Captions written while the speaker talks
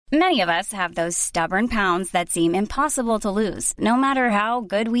Many of us have those stubborn pounds that seem impossible to lose, no matter how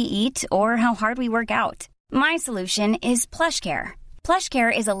good we eat or how hard we work out. My solution is PlushCare.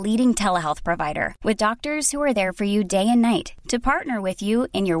 PlushCare is a leading telehealth provider with doctors who are there for you day and night to partner with you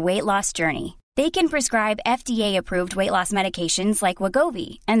in your weight loss journey. They can prescribe FDA-approved weight loss medications like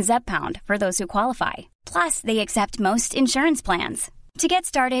Wegovy and Zepbound for those who qualify. Plus, they accept most insurance plans. To get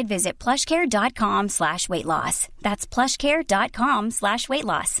started, visit plushcare.com/weightloss. That's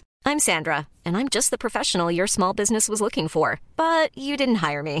plushcare.com/weightloss. I'm Sandra, and I'm just the professional your small business was looking for. But you didn't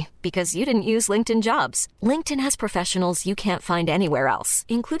hire me because you didn't use LinkedIn Jobs. LinkedIn has professionals you can't find anywhere else,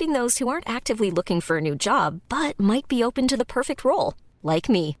 including those who aren't actively looking for a new job, but might be open to the perfect role, like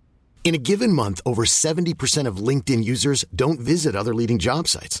me. In a given month, over 70% of LinkedIn users don't visit other leading job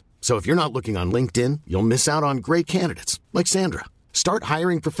sites. So if you're not looking on LinkedIn, you'll miss out on great candidates like Sandra. Start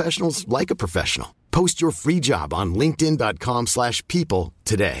hiring professionals like a professional. Post your free job on linkedin.com/people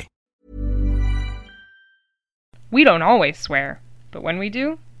today. We don't always swear, but when we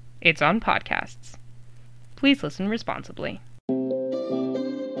do, it's on podcasts. Please listen responsibly.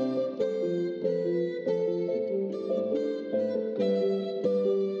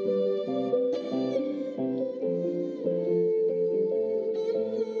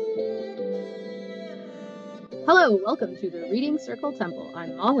 Hello, welcome to the Reading Circle Temple.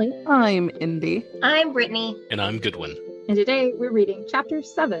 I'm Molly. I'm Indy. I'm Brittany. And I'm Goodwin. And today we're reading Chapter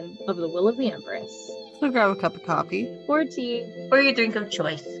 7 of The Will of the Empress. So grab a cup of coffee. Or tea. Or your drink of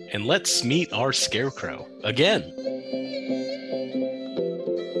choice. And let's meet our scarecrow again.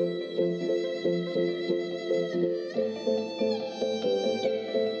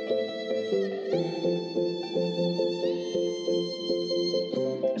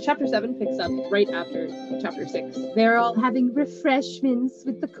 Chapter 7 picks up right after Chapter 6. They're all having refreshments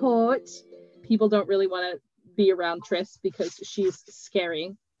with the court. People don't really want to be around Triss because she's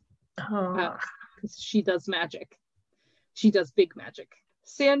scary. Because she does magic. She does big magic.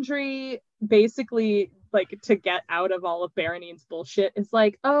 Sandry basically, like, to get out of all of Berenine's bullshit, is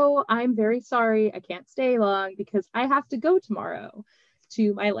like, oh, I'm very sorry. I can't stay long because I have to go tomorrow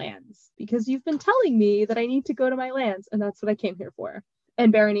to my lands. Because you've been telling me that I need to go to my lands, and that's what I came here for.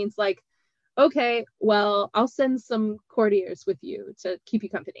 And Berenine's like, okay, well, I'll send some courtiers with you to keep you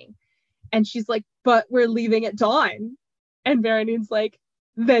company. And she's like, but we're leaving at dawn. And Berenine's like,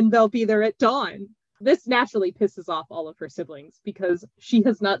 then they'll be there at dawn. This naturally pisses off all of her siblings because she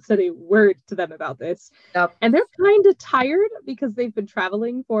has not said a word to them about this. Yep. And they're kind of tired because they've been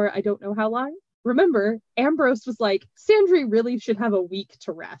traveling for I don't know how long. Remember, Ambrose was like, Sandry really should have a week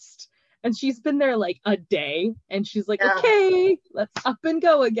to rest. And she's been there like a day. And she's like, okay, let's up and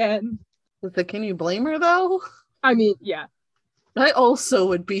go again. But can you blame her, though? I mean, yeah. I also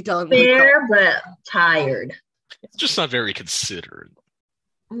would be done Fair, but tired. It's just not very considerate.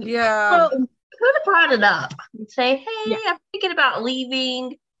 Yeah. Well, could have brought it up and say, hey, I'm thinking about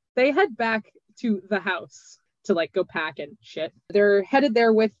leaving. They head back to the house to like go pack and shit. They're headed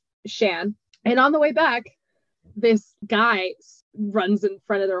there with Shan. And on the way back, this guy runs in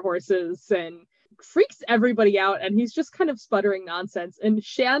front of their horses and freaks everybody out. And he's just kind of sputtering nonsense. And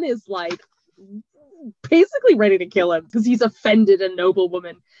Shan is like basically ready to kill him because he's offended a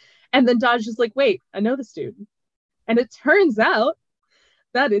noblewoman. And then Dodge is like, wait, I know this dude. And it turns out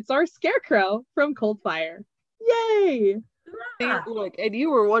that it's our Scarecrow from Coldfire. Yay! Look, and you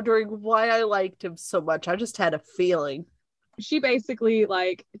were wondering why I liked him so much. I just had a feeling. She basically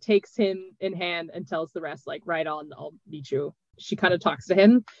like takes him in hand and tells the rest, like, right on, I'll meet you. She kind of talks to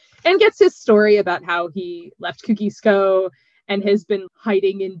him and gets his story about how he left Kukisko and has been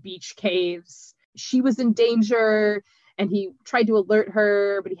hiding in beach caves. She was in danger and he tried to alert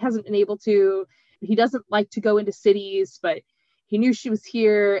her, but he hasn't been able to. He doesn't like to go into cities, but he knew she was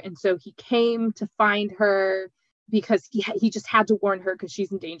here. And so he came to find her because he just had to warn her because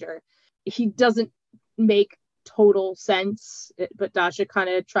she's in danger. He doesn't make total sense, but Dasha kind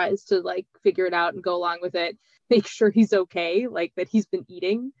of tries to like figure it out and go along with it, make sure he's okay, like that he's been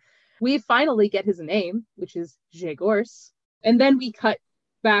eating. We finally get his name, which is Jegors. And then we cut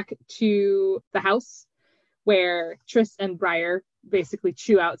back to the house where Triss and Briar basically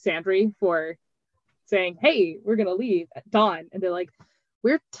chew out Sandry for saying, hey, we're going to leave at dawn. And they're like,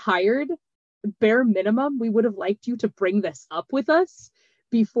 we're tired. Bare minimum, we would have liked you to bring this up with us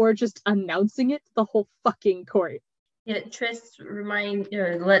before just announcing it to the whole fucking court. Yeah, Triss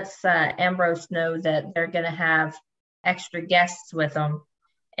lets Ambrose know that they're going to have extra guests with them.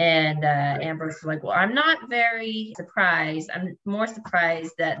 And Ambrose is like, well, I'm not very surprised. I'm more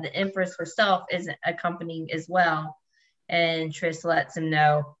surprised that the Empress herself isn't accompanying as well. And Triss lets him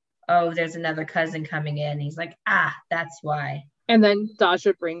know, oh, there's another cousin coming in. He's like, that's why. And then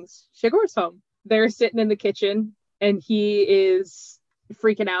Daja brings Shigors home. They're sitting in the kitchen and he is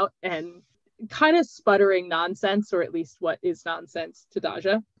freaking out and kind of sputtering nonsense, or at least what is nonsense to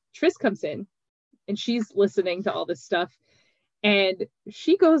Daja. Triss comes in and she's listening to all this stuff, and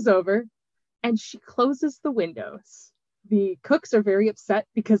she goes over and she closes the windows. The cooks are very upset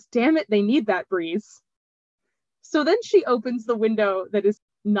because, damn it, they need that breeze. So then she opens the window that is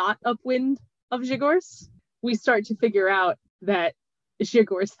not upwind of Zhigors. We start to figure out that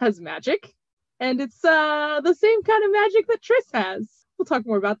Zhigors has magic, and it's the same kind of magic that Triss has. We'll talk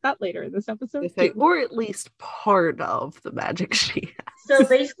more about that later in this episode. Or at least part of the magic she has. So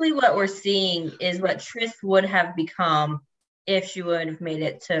basically what we're seeing is what Triss would have become if she would have made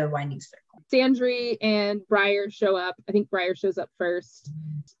it to Winding Circle. Sandry and Briar show up. I think Briar shows up first.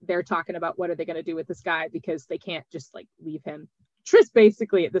 They're talking about what are they going to do with this guy because they can't just like leave him. Triss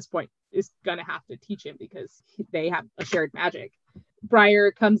basically at this point is going to have to teach him because they have a shared magic.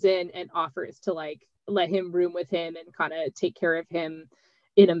 Briar comes in and offers to like let him room with him and kind of take care of him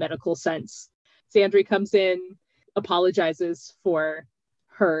in a medical sense. Sandry comes in, apologizes for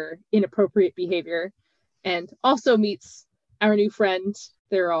her inappropriate behavior, and also meets our new friend.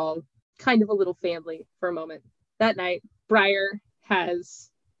 They're all kind of a little family for a moment. That night, Briar has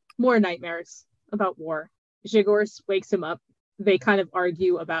more nightmares about war. Zhigors wakes him up. They kind of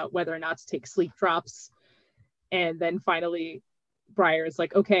argue about whether or not to take sleep drops. And then finally, Briar is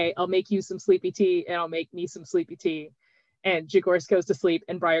like, okay, I'll make you some sleepy tea and I'll make me some sleepy tea. And Zhigors goes to sleep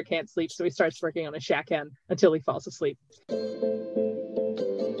and Briar can't sleep. So he starts working on a shaken until he falls asleep.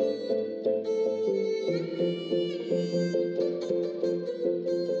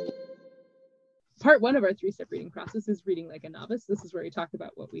 Part one of our 3-step reading process is reading like a novice. This is where we talk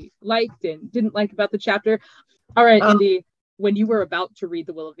about what we liked and didn't like about the chapter. All right, Indy, when you were about to read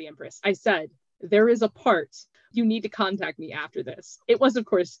The Will of the Empress, I said, there is a part you need to contact me after this. It was, of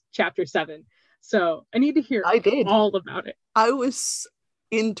course, chapter 7. So I need to hear all about it. I was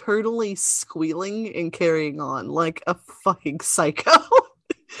internally squealing and carrying on like a fucking psycho.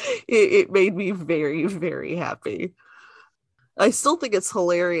 It made me very, very happy. I still think it's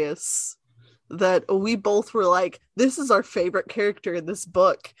hilarious that we both were like, this is our favorite character in this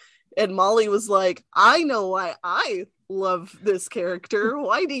book. And Molly was like, I know why I love this character.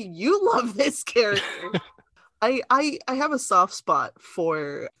 Why do you love this character? I have a soft spot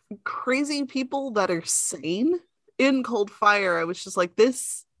for crazy people that are sane. In Cold Fire, I was just like,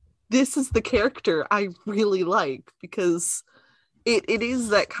 this is the character I really like, because it is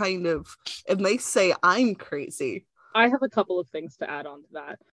that kind of, and they say I'm crazy. I have a couple of things to add on to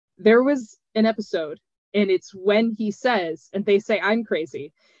that. There was an episode, and it's when he says, and they say I'm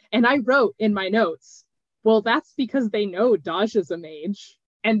crazy. And I wrote in my notes, well, that's because they know Daja's a mage.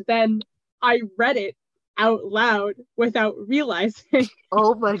 And then I read it out loud without realizing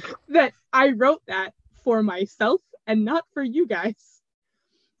oh my God. that I wrote that for myself and not for you guys.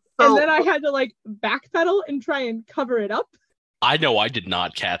 And then I had to like backpedal and try and cover it up. I know I did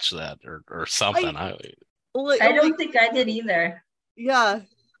not catch that or something. I don't think I did either. Yeah.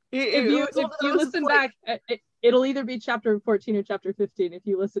 If you listen back, it'll either be chapter 14 or chapter 15. If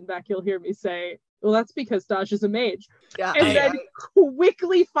you listen back, you'll hear me say, well, that's because Daja's a mage. Yeah, and then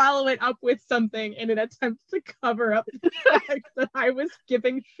quickly follow it up with something in an attempt to cover up the fact that I was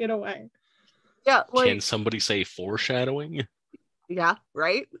giving shit away. Yeah, like, can somebody say foreshadowing? Yeah,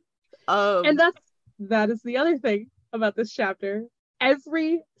 right. And that is the other thing about this chapter.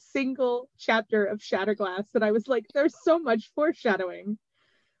 Every single chapter of Shatterglass that I was like, there's so much foreshadowing,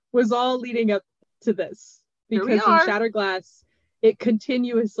 was all leading up to this. Because in Shatterglass, it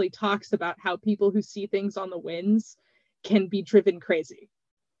continuously talks about how people who see things on the winds can be driven crazy.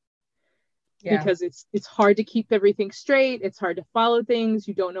 Yeah. Because it's hard to keep everything straight. It's hard to follow things.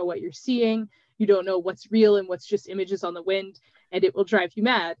 You don't know what you're seeing. You don't know what's real and what's just images on the wind, and it will drive you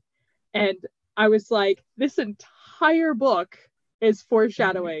mad. And I was like, this entire book is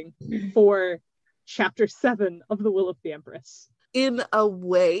foreshadowing for chapter 7 of The Will of the Empress. In a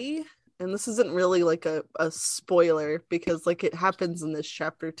way, and this isn't really like a spoiler because like it happens in this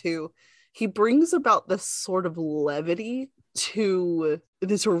chapter too, he brings about this sort of levity to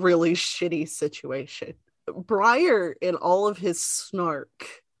this really shitty situation. Briar, in all of his snark,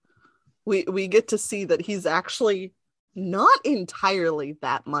 we get to see that he's actually not entirely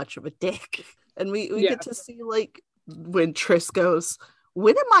that much of a dick. And we get to see like when Triss goes,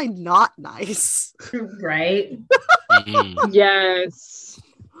 when am I not nice? Right? Yes.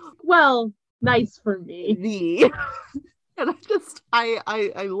 Well, nice for me. And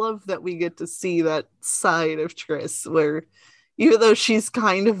I love that we get to see that side of Triss where, Even though she's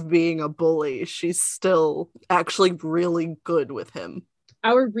kind of being a bully, she's still actually really good with him.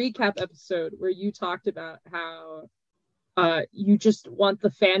 Our recap episode where you talked about how you just want the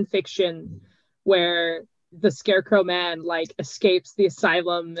fan fiction where the Scarecrow Man like escapes the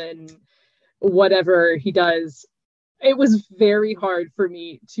asylum and whatever he does. It was very hard for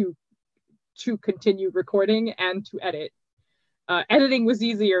me to continue recording and to edit. Editing was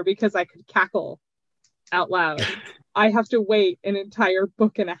easier because I could cackle out loud. I have to wait an entire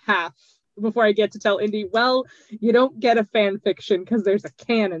book and a half before I get to tell Indy, well, you don't get a fan fiction because there's a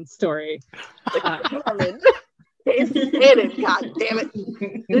canon story. Canon. It's canon, god damn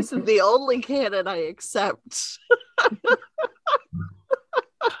it. This is the only canon I accept.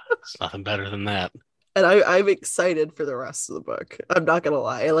 It's nothing better than that. And I'm excited for the rest of the book. I'm not gonna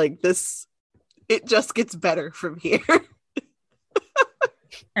lie. Like this, it just gets better from here.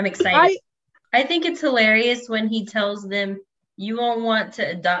 I'm excited. I think it's hilarious when he tells them, you won't want to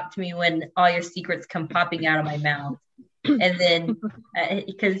adopt me when all your secrets come popping out of my mouth. And then,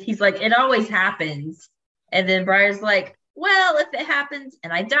 because he's like, it always happens. And then Briar's like, well, if it happens,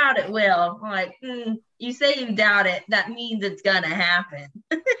 and I doubt it will. I'm like, you say you doubt it, that means it's gonna happen.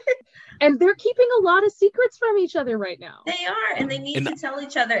 And they're keeping a lot of secrets from each other right now. They are, and they need to tell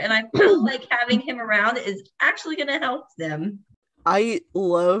each other. And I feel like having him around is actually gonna help them. I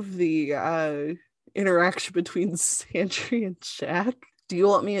love the interaction between Sandry and Jack. Do you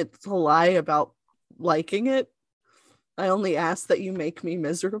want me to lie about liking it? I only ask that you make me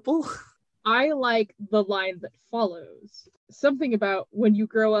miserable. I like the line that follows. Something about when you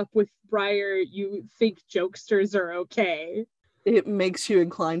grow up with Briar, you think jokesters are okay. It makes you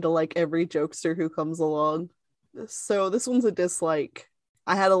inclined to like every jokester who comes along. So this one's a dislike.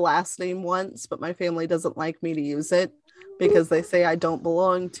 I had a last name once, but my family doesn't like me to use it because they say I don't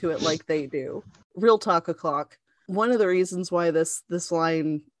belong to it like they do. Real talk o'clock. One of the reasons why this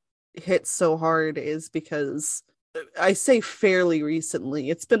line hits so hard is because I say fairly recently,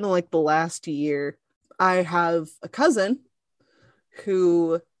 it's been like the last year, I have a cousin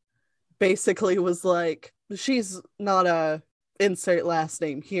who basically was like, she's not a insert last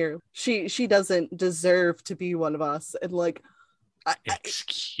name here. She doesn't deserve to be one of us. And like,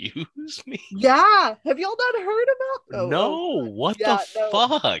 Excuse me? Yeah, have y'all not heard about? No, what the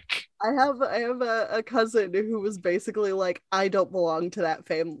fuck? I have a cousin who was basically like, I don't belong to that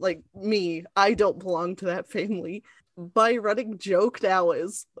family. Like me, I don't belong to that family. My running joke now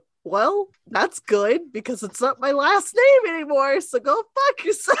is, well, that's good because it's not my last name anymore. So go fuck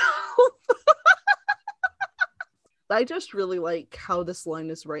yourself. I just really like how this line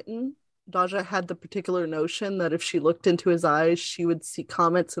is written. Daja had the particular notion that if she looked into his eyes, she would see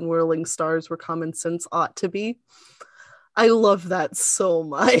comets and whirling stars where common sense ought to be. I love that so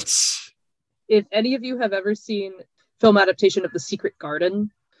much. If any of you have ever seen film adaptation of The Secret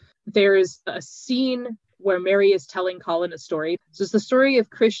Garden, there's a scene where Mary is telling Colin a story. So it's the story of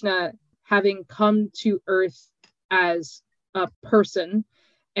Krishna having come to Earth as a person,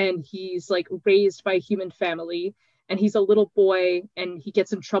 and he's like raised by a human family. And he's a little boy and he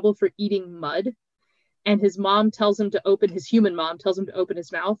gets in trouble for eating mud. And his human mom tells him to open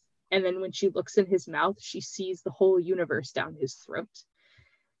his mouth. And then when she looks in his mouth, she sees the whole universe down his throat.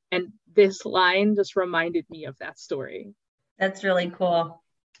 And this line just reminded me of that story. That's really cool.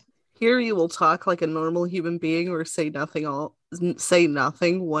 Here you will talk like a normal human being or say nothing,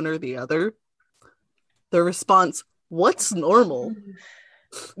 one or the other. The response, what's normal?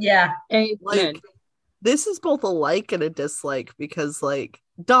 Yeah. Like, this is both a like and a dislike because, like,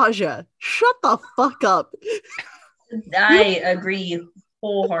 Daja, shut the fuck up. I agree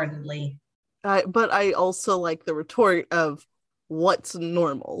wholeheartedly. But I also like the retort of what's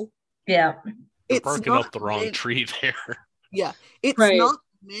normal. Yeah. You're barking up the wrong tree there. Yeah. It's not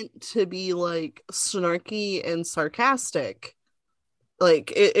meant to be, like, snarky and sarcastic. Like,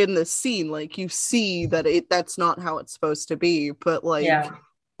 in this scene, like, you see that that's not how it's supposed to be, but, like... Yeah.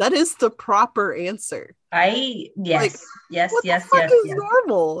 That is the proper answer. Yes. What the fuck is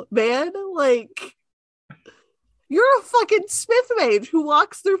normal, man? Like, you're a fucking Smith mage who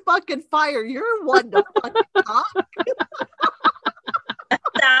walks through fucking fire. You're one to fucking talk.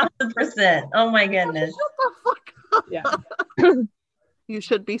 1,000%. Oh my goodness. Shut the fuck up. Yeah. You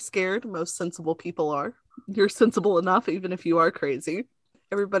should be scared. Most sensible people are. You're sensible enough, even if you are crazy.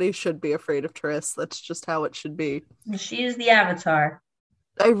 Everybody should be afraid of Triss. That's just how it should be. She is the avatar.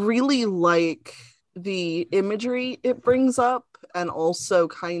 I really like the imagery it brings up and also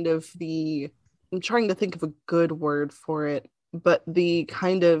kind of I'm trying to think of a good word for it. but the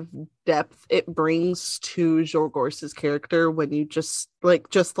kind of depth it brings to Xhorgor's character when you just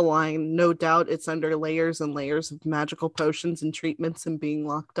the line, no doubt it's under layers and layers of magical potions and treatments and being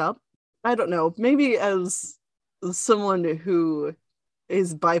locked up. I don't know, maybe as someone who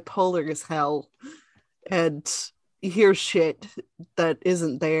is bipolar as hell and hears shit that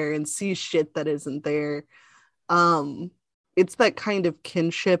isn't there and sees shit that isn't there, it's that kind of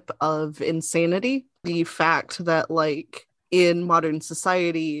kinship of insanity. The fact that, like, in modern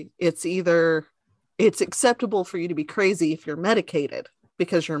society, it's acceptable for you to be crazy if you're medicated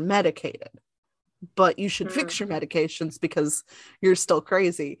because you're medicated, but you should fix your medications because you're still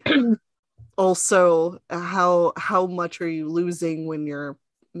crazy. Also, how much are you losing when you're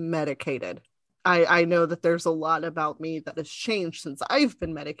medicated? I know that there's a lot about me that has changed since I've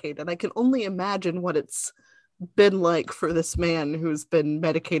been medicated. I can only imagine what it's been like for this man who's been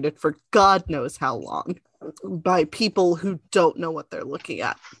medicated for God knows how long by people who don't know what they're looking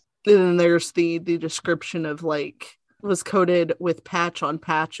at. And then there's the description of, like, was coated with patch on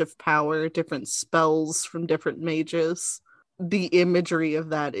patch of power, different spells from different mages. The imagery of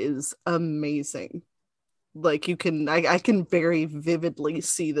that is amazing. Like, I can very vividly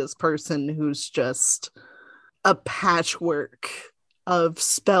see this person who's just a patchwork of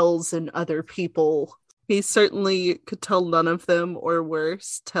spells and other people. He certainly could tell none of them, or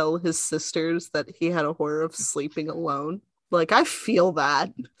worse, tell his sisters that he had a horror of sleeping alone. Like, I feel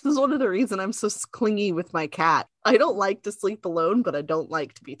that. This is one of the reasons I'm so clingy with my cat. I don't like to sleep alone, but I don't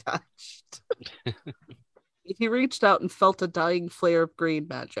like to be touched. He reached out and felt a dying flare of green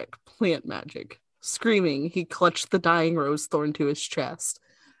magic, plant magic. Screaming, he clutched the dying rose thorn to his chest.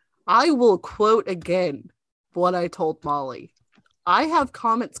 I will quote again what I told Molly. I have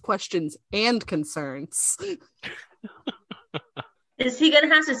comments, questions, and concerns. Is he going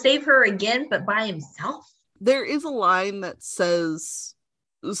to have to save her again, but by himself? There is a line that says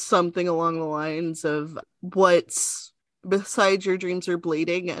something along the lines of, what's besides your dreams are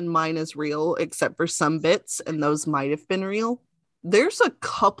bleeding and mine is real, except for some bits, and those might have been real. There's a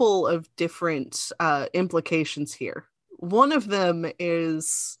couple of different implications here. One of them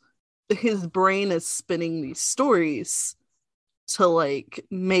is his brain is spinning these stories to, like,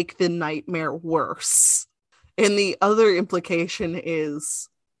 make the nightmare worse. And the other implication is,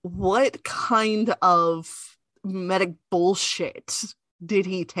 what kind of medic bullshit did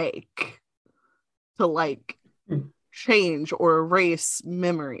he take to, like, change or erase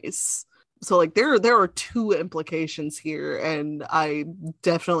memories? So, like, there are two implications here, and I'm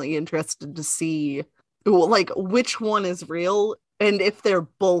definitely interested to see, like, which one is real and if they're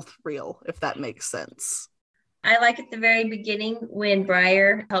both real, if that makes sense. I like at the very beginning when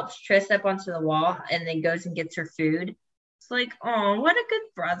Briar helps Triss up onto the wall and then goes and gets her food. It's like, oh, what a good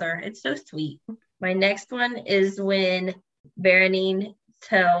brother. It's so sweet. My next one is when Berenine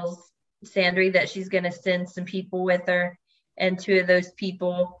tells Sandry that she's going to send some people with her, and two of those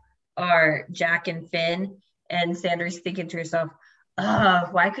people are Jack and Finn. And Sandry's thinking to herself,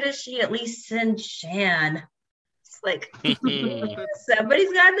 why couldn't she at least send Shan? It's like,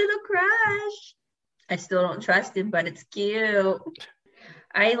 somebody's got a little crush. I still don't trust him, but it's cute.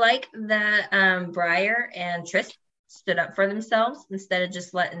 I like that Briar and Triss stood up for themselves instead of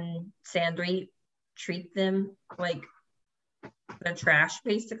just letting Sandry treat them like the trash,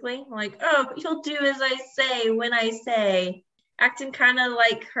 basically. Like, oh, you'll do as I say when I say. Acting kind of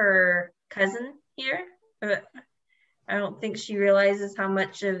like her cousin here. But I don't think she realizes how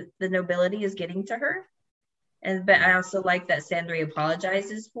much of the nobility is getting to her. But I also like that Sandry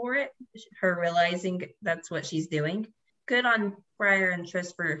apologizes for it, her realizing that's what she's doing. Good on Briar and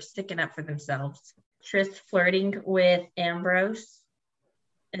Triss for sticking up for themselves. Triss flirting with Ambrose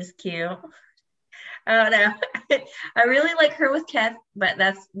is cute. I don't know. I really like her with Keth, but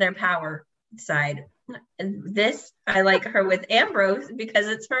that's their power side. And this, I like her with Ambrose because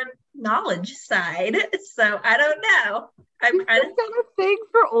it's her knowledge side. So I don't know. I'm kind of got a thing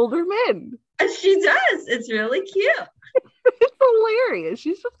for older men. She does. It's really cute. It's hilarious.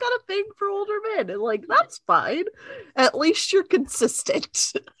 She's just got a thing for older men, and, like, that's fine. At least you're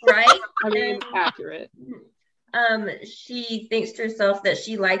consistent, right? I mean, accurate. She thinks to herself that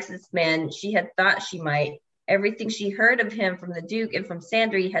she likes this man. She had thought she might. Everything she heard of him from the Duke and from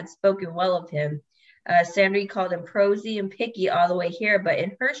Sandry had spoken well of him. Sandry called him prosy and picky all the way here, but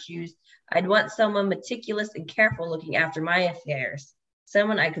in her shoes, I'd want someone meticulous and careful looking after my affairs.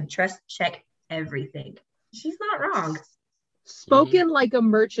 Someone I could trust, check everything. She's not wrong. Spoken like a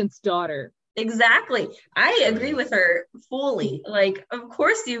merchant's daughter. Exactly. I agree with her fully. Like, of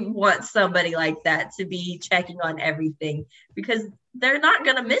course you want somebody like that to be checking on everything because they're not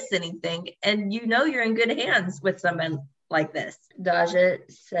going to miss anything. And you know you're in good hands with someone like this. Daja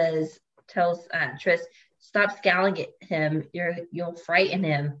tells Triss, stop scowling at him. You'll frighten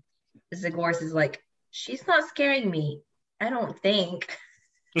him. Zagors is like, she's not scaring me. I don't think.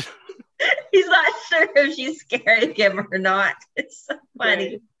 He's not sure if she's scaring him or not. It's so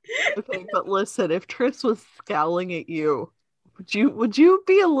funny. Okay, but listen, if Triss was scowling at you, would you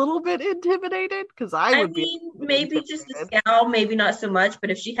be a little bit intimidated? Because I would be. Maybe just a scowl, maybe not so much.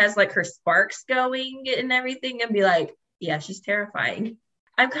 But if she has like her sparks going and everything, I'd be like, yeah, she's terrifying.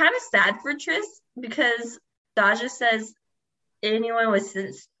 I'm kind of sad for Triss because Daja says anyone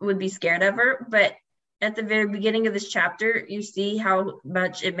would be scared of her, but at the very beginning of this chapter, you see how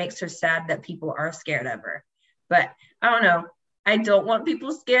much it makes her sad that people are scared of her. But I don't know. I don't want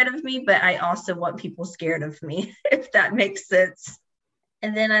people scared of me, but I also want people scared of me, if that makes sense.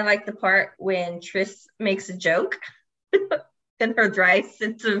 And then I like the part when Triss makes a joke in her dry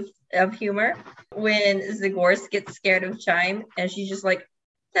sense of humor. When Zagors gets scared of Chime, and she's just like,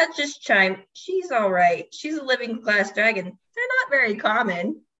 that's just Chime. She's all right. She's a living glass dragon. They're not very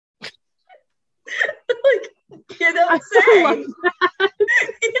common. Like, you don't say.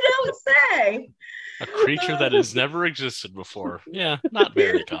 You don't say. A creature that has never existed before. Yeah, not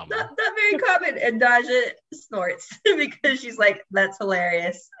very common. Not very common. And Daja snorts because she's like, that's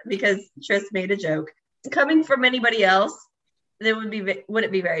hilarious. Because Triss made a joke. Coming from anybody else, wouldn't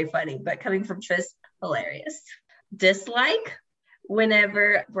be very funny. But coming from Triss, hilarious. Dislike,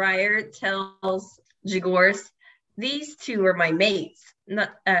 whenever Briar tells Zagors, these two are my mates.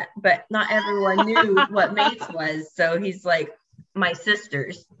 But not everyone knew what mates was. So he's like, my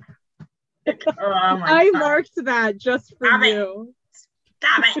sisters. Oh my God. Marked that just for you.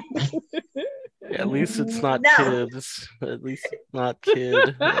 Stop it. At least it's not kids. At least it's not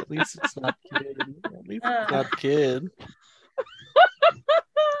kid. At least it's not kid. At least it's not kid.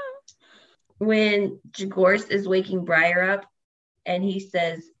 When Zagors is waking Briar up and he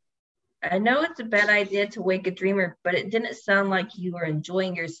says, I know it's a bad idea to wake a dreamer, but it didn't sound like you were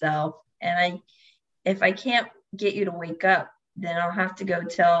enjoying yourself. And if I can't get you to wake up, then I'll have to go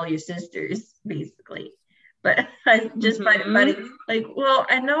tell your sisters, basically. But I just find it funny. Like, well,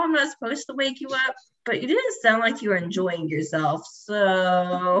 I know I'm not supposed to wake you up, but you didn't sound like you were enjoying yourself.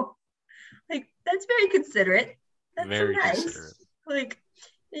 So, like, that's very considerate. That's very so nice. Considerate. Like,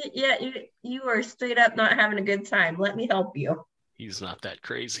 yeah, you are straight up not having a good time. Let me help you. He's not that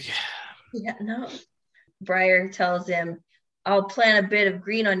crazy. Yeah, no. Briar tells him, I'll plant a bit of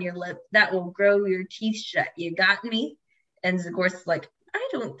green on your lip. That will grow your teeth shut. You got me? And Zagors is like, I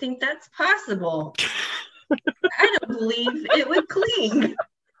don't think that's possible. I don't believe it would clean.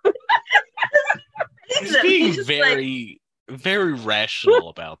 He's being very, very rational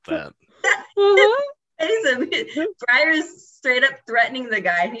about that. Briar's straight up threatening the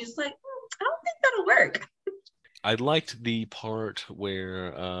guy. And he's like, I don't think that'll work. I liked the part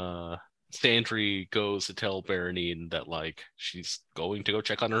where Sandry goes to tell Baronine that, like, she's going to go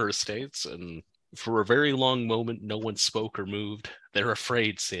check on her estates, and for a very long moment, no one spoke or moved. They're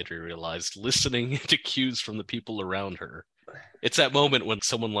afraid, Sandry realized, listening to cues from the people around her. It's that moment when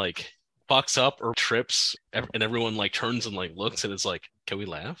someone, like, fucks up or trips, and everyone, like, turns and, like, looks, and is like, can we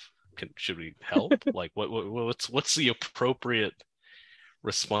laugh? Should we help? Like, what's the appropriate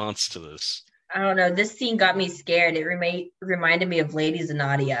response to this? I don't know. This scene got me scared. It reminded me of Ladies of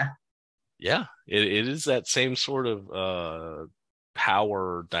Nadia. Yeah, it is that same sort of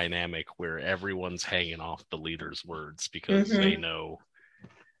power dynamic where everyone's hanging off the leader's words because they know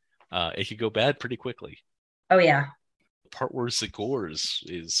it could go bad pretty quickly. Oh, yeah. The part where Zagors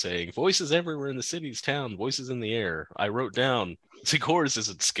is saying, voices everywhere in the city's town, voices in the air. I wrote down, Zagors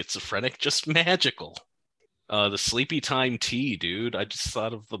isn't schizophrenic, just magical. The Sleepy Time tea, dude. I just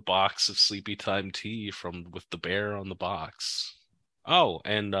thought of the box of Sleepy Time tea with the bear on the box. Oh,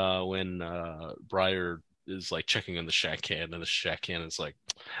 and when Briar is like checking on the shack can, and the shack can is like,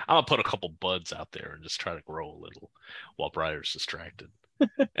 I'm gonna put a couple buds out there and just try to grow a little while Briar's distracted.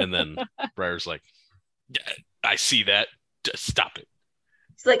 And then Briar's like, yeah, I see that. Just stop it.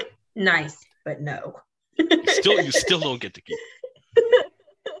 It's like, nice, but no. You still don't get to keep it.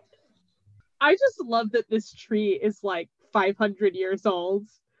 I just love that this tree is like 500 years old,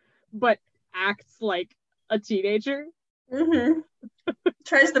 but acts like a teenager. Mm-hmm.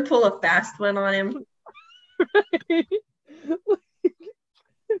 Tries to pull a fast one on him. Right?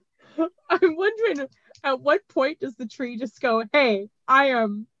 I'm wondering, at what point does the tree just go, hey, I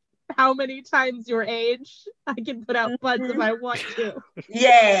am how many times your age? I can put out buds if I want to.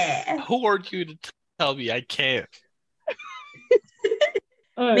 Yeah. Who are you to tell me I can't?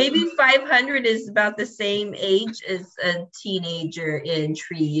 Maybe 500 is about the same age as a teenager in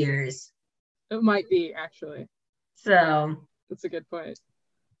tree years. It might be, actually. So that's a good point.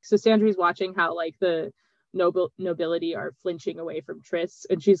 So Sandry's watching how like the nobility are flinching away from Triss,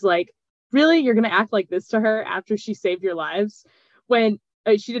 and she's like, really, you're gonna act like this to her after she saved your lives? When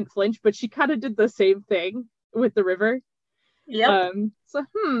she didn't flinch, but she kind of did the same thing with the river. Yep.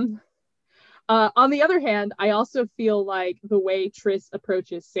 On the other hand, I also feel like the way Triss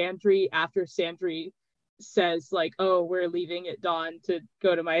approaches Sandry after Sandry says like, oh, we're leaving at dawn to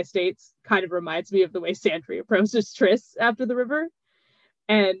go to my estates, kind of reminds me of the way Sandry approaches Triss after the river.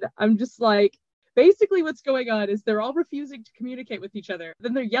 And I'm just like, basically what's going on is they're all refusing to communicate with each other.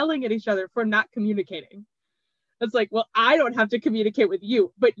 Then they're yelling at each other for not communicating. It's like, well, I don't have to communicate with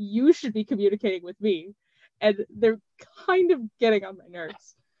you, but you should be communicating with me. And they're kind of getting on my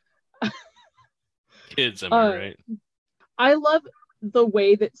nerves. Kids, am I right? I love the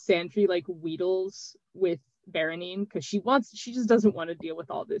way that Sandry like wheedles with Baranine, because she just doesn't want to deal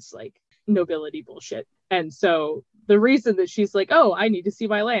with all this like nobility bullshit. And so the reason that she's like, oh, I need to see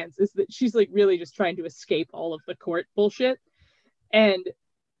my lands, is that she's like really just trying to escape all of the court bullshit. And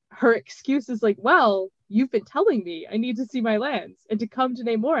her excuse is like, well, you've been telling me I need to see my lands and to come to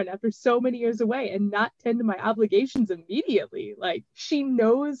Nemorin after so many years away and not tend to my obligations immediately. Like, she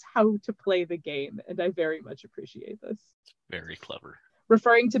knows how to play the game, and I very much appreciate this. Very clever.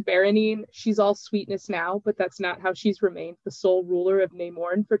 Referring to Baranine, she's all sweetness now, but that's not how she's remained the sole ruler of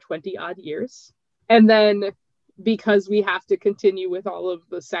Nemorin for 20 odd years. And then, because we have to continue with all of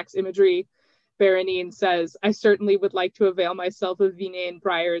the sex imagery, Baranine says, I certainly would like to avail myself of Vinay and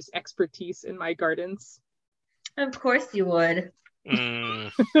Briar's expertise in my gardens. Of course you would.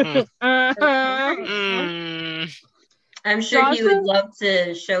 Mm. I'm sure he would love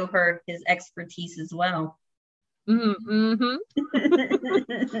to show her his expertise as well. Mm-hmm.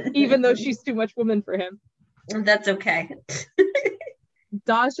 Even though she's too much woman for him. That's okay.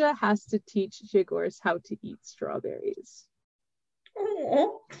 Daja has to teach Jigors how to eat strawberries.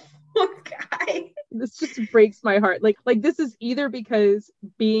 Oh, okay. This just breaks my heart. Like this is either because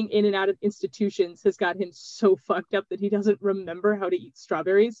being in and out of institutions has got him so fucked up that he doesn't remember how to eat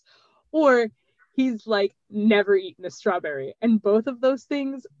strawberries, or he's like never eaten a strawberry. And both of those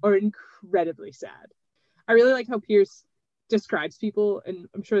things are incredibly sad. I really like how Pierce describes people, and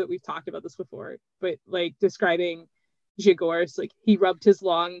I'm sure that we've talked about this before, but like describing Jigors, like he rubbed his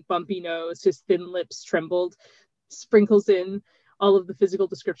long bumpy nose, his thin lips trembled, sprinkles in all of the physical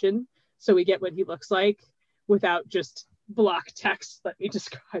description so we get what he looks like without just block text. Let me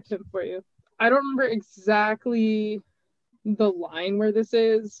describe him for you. I don't remember exactly the line where this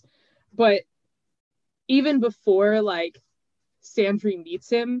is, but even before like Sandry meets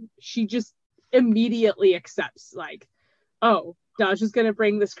him, she just immediately accepts like, oh, Daja's gonna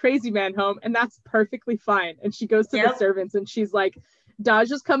bring this crazy man home, and that's perfectly fine. And she goes to the servants and she's like,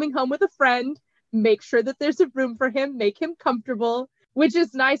 Daja's coming home with a friend, make sure that there's a room for him, make him comfortable, which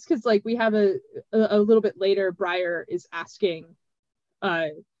is nice because like we have a little bit later, Briar is asking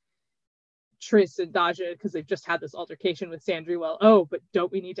Triss and Daja, because they've just had this altercation with Sandry, well, oh, but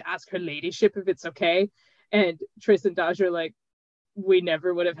don't we need to ask her ladyship if it's okay? And Triss and Daja are like, we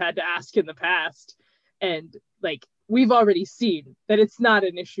never would have had to ask in the past. And like, we've already seen that it's not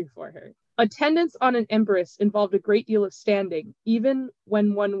an issue for her. Attendance on an empress involved a great deal of standing, even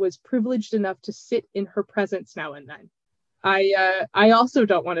when one was privileged enough to sit in her presence now and then. I also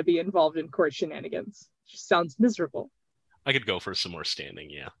don't want to be involved in court shenanigans. It just sounds miserable. I could go for some more standing,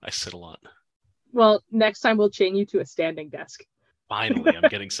 yeah. I sit a lot. Well, next time we'll chain you to a standing desk. Finally, I'm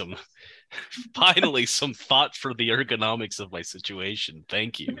getting some thought for the ergonomics of my situation.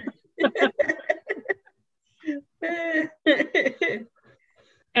 Thank you.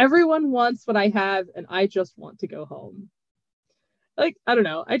 Everyone wants what I have, and I just want to go home. Like, I don't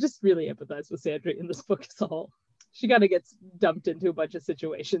know. I just really empathize with Sandry in this book as a whole. She kind of gets dumped into a bunch of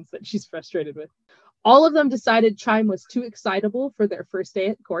situations that she's frustrated with. All of them decided Chime was too excitable for their first day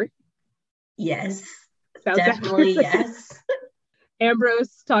at court. Yes. Definitely yes.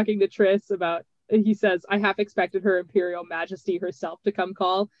 Ambrose talking to Triss about, he says, I half expected her Imperial Majesty herself to come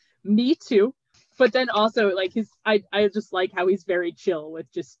call. Me too. But then also, like, I just like how he's very chill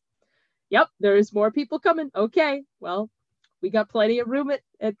with just, yep, there's more people coming. Okay, well, we got plenty of room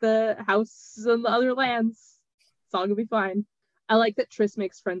at the house and the other lands. It's all gonna be fine. I like that Triss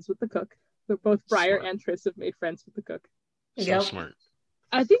makes friends with the cook. But both Briar and Triss have made friends with the cook. So smart.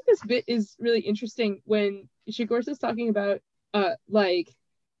 I think this bit is really interesting when Jigors is talking about like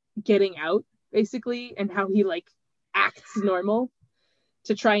getting out, basically, and how he like acts normal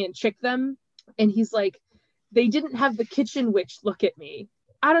to try and trick them. And he's like, they didn't have the kitchen witch look at me.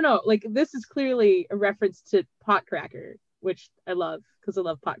 I don't know, like this is clearly a reference to Potcracker, which I love because I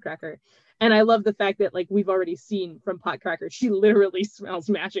love Potcracker. And I love the fact that, like, we've already seen from Potcracker, she literally smells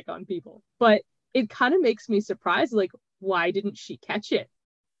magic on people. But it kind of makes me surprised, like, why didn't she catch it?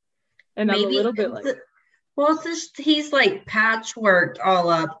 And maybe I'm a little bit like... Well, since he's, like, patchworked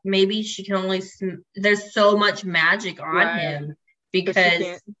all up, maybe she can only... There's so much magic on him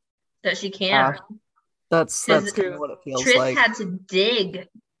because... That she can't. That's kind of what it feels Tris like. had to dig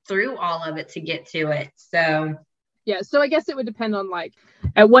through all of it to get to it. So... Yeah, so I guess it would depend on, like,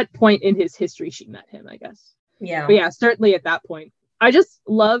 at what point in his history she met him, I guess. Yeah. But yeah, certainly at that point. I just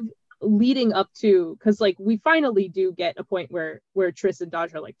love leading up to, because, like, we finally do get a point where Tris and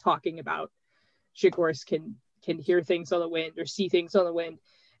Dodge are, like, talking about Zhigors can hear things on the wind or see things on the wind.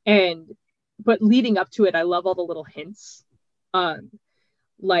 But leading up to it, I love all the little hints.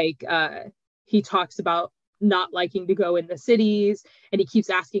 He talks about not liking to go in the cities, and he keeps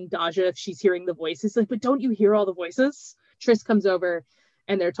asking Daja if she's hearing the voices, like, but don't you hear all the voices? Tris comes over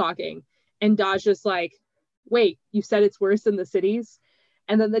and they're talking, and Daja's like, wait, you said it's worse in the cities?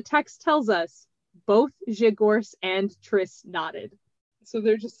 And then the text tells us both Zhigors and Tris nodded, so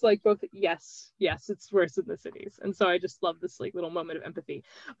they're just like both, yes, it's worse in the cities. And so I just love this, like, little moment of empathy,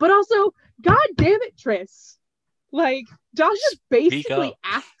 but also, god damn it, Tris, like, Daja basically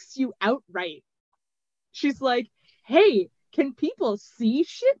asks you outright. She's like, hey, can people see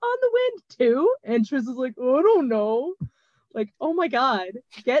shit on the wind too? And Tris is like, oh, I don't know. Like, oh my god,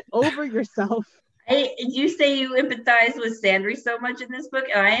 get over yourself. You say you empathize with Sandry so much in this book,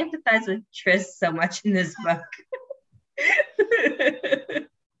 and I empathize with Tris so much in this book.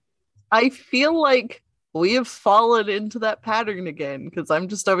 I feel like we have fallen into that pattern again, because I'm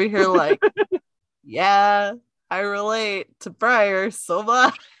just over here like, yeah, I relate to Briar so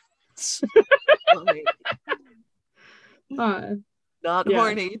much. Not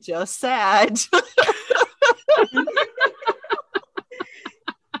horny, just sad.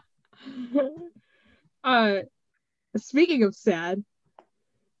 Speaking of sad,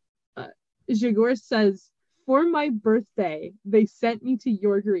 Zhigors says, for my birthday, they sent me to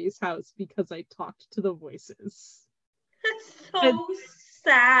Yorgari's house because I talked to the voices. That's so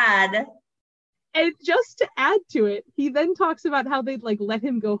sad. And just to add to it, he then talks about how they'd, like, let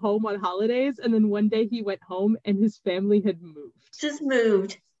him go home on holidays, and then one day he went home and his family had moved. Just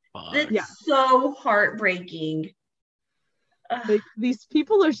moved. It's so heartbreaking. Like, these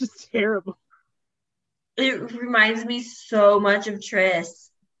people are just terrible. It reminds me so much of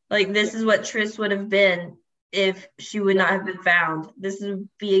Tris. Like, this is what Tris would have been if she would not have been found. This would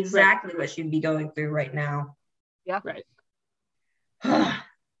be exactly what she'd be going through right now. Yeah. Right.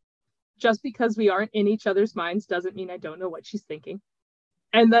 Just because we aren't in each other's minds doesn't mean I don't know what she's thinking.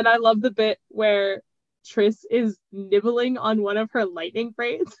 And then I love the bit where Tris is nibbling on one of her lightning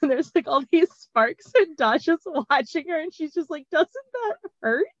braids, and there's, like, all these sparks, and Dasha's watching her, and she's just like, doesn't that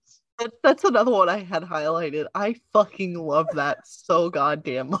hurt? That's another one I had highlighted. I fucking love that so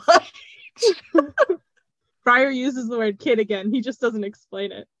goddamn much. Briar uses the word kid again. He just doesn't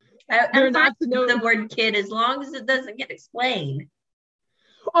explain it. I'm not to know the word kid as long as it doesn't get explained.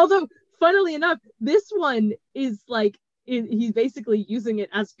 Although, funnily enough, this one is like, he's basically using it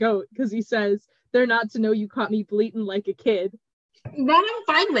as goat, because he says, they're not to know you caught me bleating like a kid. That I'm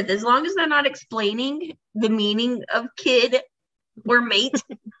fine with, as long as they're not explaining the meaning of kid or mate,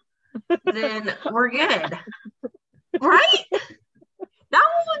 then we're good. Right? That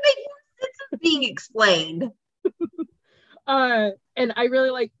one would make more sense of being explained. And I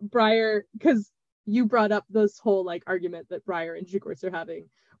really like Briar, because you brought up this whole, like, argument that Briar and Zhigors are having,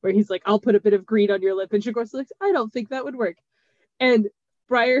 where he's like, I'll put a bit of green on your lip, and Zhigors is like, I don't think that would work. And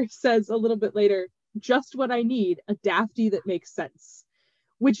Briar says a little bit later, just what I need, a dafty that makes sense,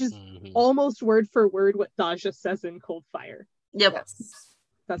 which is almost word for word what Daja says in Cold Fire. Yep.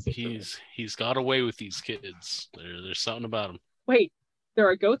 That's he's got away with these kids. There's something about him. Wait, there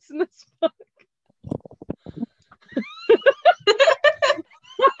are goats in this book?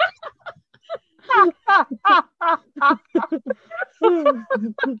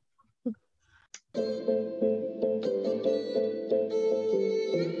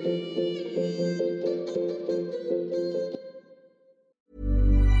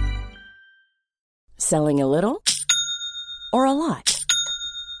 Selling a little or a lot?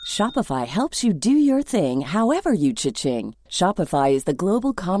 Shopify helps you do your thing however you cha-ching. Shopify is the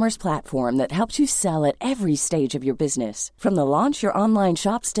global commerce platform that helps you sell at every stage of your business. From the launch your online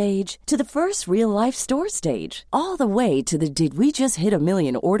shop stage to the first real-life store stage, all the way to the did we just hit a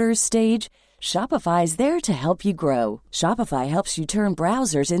million orders stage. Shopify is there to help you grow. Shopify helps you turn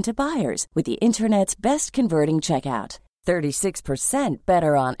browsers into buyers with the internet's best converting checkout. 36%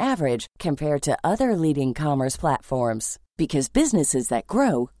 better on average compared to other leading commerce platforms. Because businesses that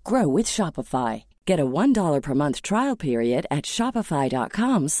grow with Shopify. Get a $1 per month trial period at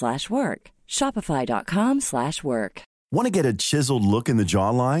shopify.com/work. Shopify.com/work. Want to get a chiseled look in the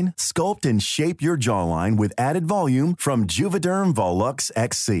jawline? Sculpt and shape your jawline with added volume from Juvederm Volux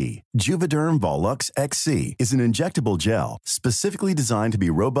XC. Juvederm Volux XC is an injectable gel specifically designed to be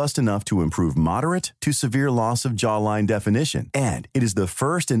robust enough to improve moderate to severe loss of jawline definition. And it is the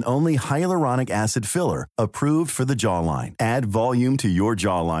first and only hyaluronic acid filler approved for the jawline. Add volume to your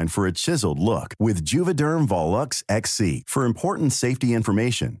jawline for a chiseled look with Juvederm Volux XC. For important safety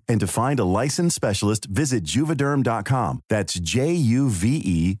information and to find a licensed specialist, visit juvederm.com. That's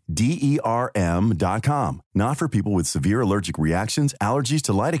JUVEDERM.com. Not for people with severe allergic reactions, allergies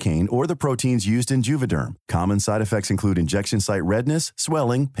to lidocaine, or the proteins used in Juvederm. Common side effects include injection site redness,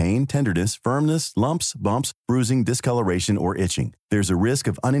 swelling, pain, tenderness, firmness, lumps, bumps, bruising, discoloration, or itching. There's a risk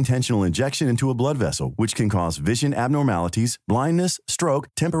of unintentional injection into a blood vessel, which can cause vision abnormalities, blindness, stroke,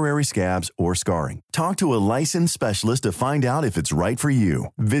 temporary scabs, or scarring. Talk to a licensed specialist to find out if it's right for you.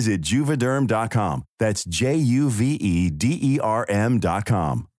 Visit Juvederm.com. That's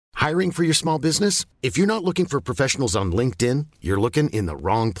JUVEDERM.com. Hiring for your small business? If you're not looking for professionals on LinkedIn, you're looking in the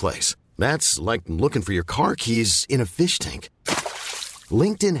wrong place. That's like looking for your car keys in a fish tank.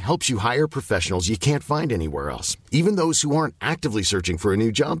 LinkedIn helps you hire professionals you can't find anywhere else, even those who aren't actively searching for a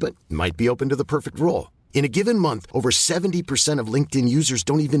new job but might be open to the perfect role. In a given month, over 70% of LinkedIn users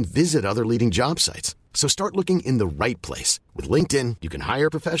don't even visit other leading job sites. So start looking in the right place. With LinkedIn, you can hire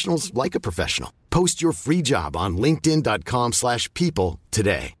professionals like a professional. Post your free job on linkedin.com/people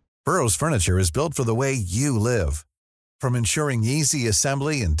today. Burrow's furniture is built for the way you live. From ensuring easy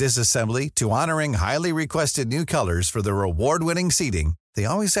assembly and disassembly to honoring highly requested new colors for their award-winning seating, they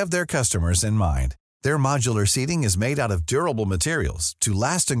always have their customers in mind. Their modular seating is made out of durable materials to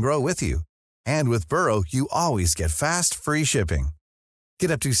last and grow with you. And with Burrow, you always get fast, free shipping.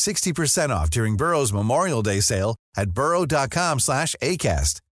 Get up to 60% off during Burrow's Memorial Day sale at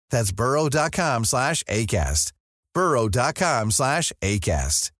burrow.com/ACAST. That's burrow.com/ACAST.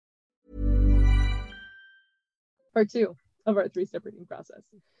 burrow.com/ACAST. Part 2 of our 3-step reading process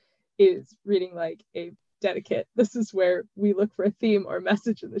is reading like a dedicate. This is where we look for a theme or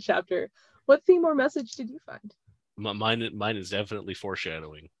message in the chapter. What theme or message did you find? Mine is definitely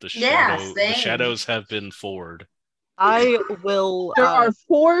foreshadowing. The same. shadows have been forward. I will. There are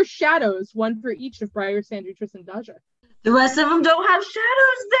 4 shadows, one for each of Briar, Sandry, Tristan, Daja. The rest of them don't have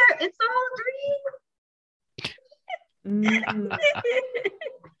shadows there. It's all a dream.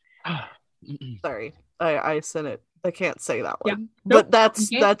 Sorry, I said it. I can't say that one. Yeah. But Nope.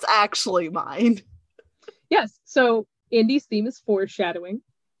 that's actually mine. Yes. So Andy's theme is foreshadowing.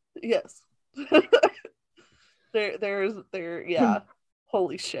 Yes. Yeah.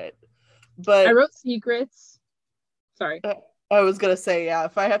 Holy shit. But I wrote secrets. Sorry. I was gonna say, yeah,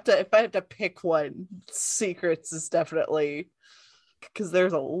 if I have to pick one, secrets is definitely, because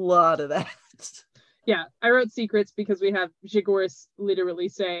there's a lot of that. Yeah, I wrote secrets because we have Zhigoris literally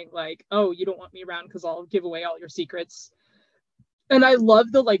saying like, "Oh, you don't want me around because I'll give away all your secrets." And I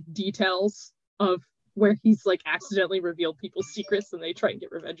love the like details of where he's like accidentally revealed people's secrets and they try and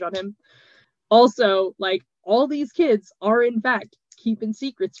get revenge on him. Also, like all these kids are in fact keeping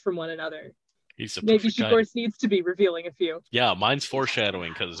secrets from one another. Maybe Zhigoris needs to be revealing a few. Yeah, mine's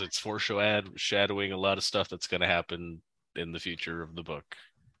foreshadowing because it's foreshadowing a lot of stuff that's going to happen in the future of the book.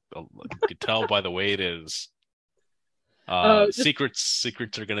 You can tell by the way it is.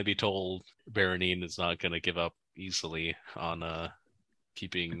 Secrets are going to be told. Baronine is not going to give up easily on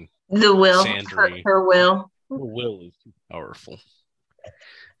keeping the will. Sandry. Her will. Her will is too powerful,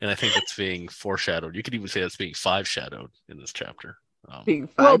 and I think it's being foreshadowed. You could even say that's being 5-shadowed in this chapter.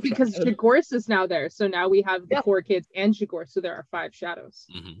 Well, because Zhigoris is now there, so now we have the 4 kids and Zhigoris, so there are 5 shadows.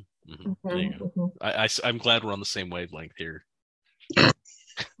 Mm-hmm, mm-hmm. There you go. I'm glad we're on the same wavelength here.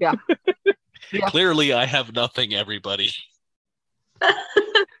 Yeah. Clearly, I have nothing, everybody.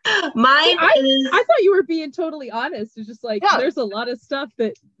 Mine I thought you were being totally honest. It's just like there's a lot of stuff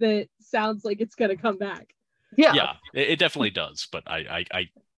that sounds like it's gonna come back. Yeah, it definitely does. But I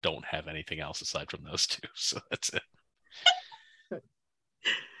don't have anything else aside from those 2, so that's it.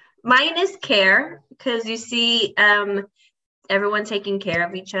 Mine is care, because you see everyone taking care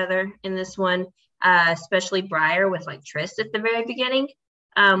of each other in this one, especially Briar with like Trist at the very beginning,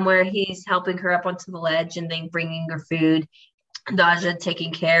 where he's helping her up onto the ledge and then bringing her food. Daja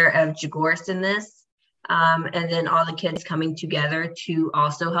taking care of Zhigoris in this, and then all the kids coming together to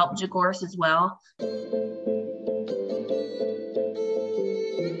also help Zhigoris as well.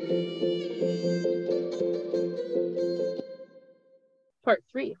 Part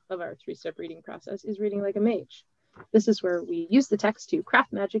 3 of our 3-step reading process is reading like a mage. This is where we use the text to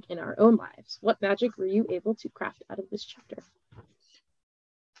craft magic in our own lives. What magic were you able to craft out of this chapter?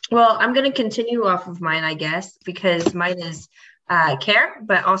 Well, I'm going to continue off of mine, I guess, because mine is care,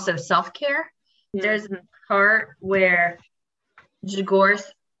 but also self-care. Yeah. There's a part where Zagor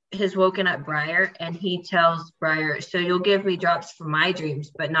has woken up Briar, and he tells Briar, so you'll give me drops for my dreams,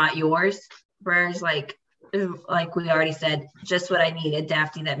 but not yours. Briar's like we already said, just what I need, a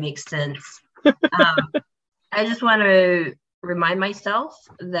Daphne that makes sense. I just want to remind myself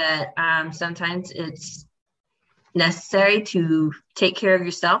that sometimes it's necessary to take care of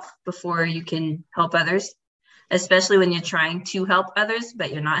yourself before you can help others, especially when you're trying to help others,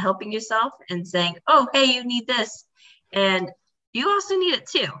 but you're not helping yourself and saying, oh, hey, you need this. And you also need it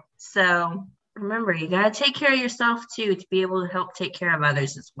too. So remember, you got to take care of yourself too to be able to help take care of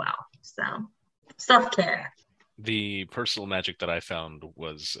others as well. So self-care. The personal magic that I found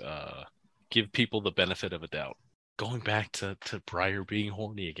was give people the benefit of a doubt. Going back to Briar being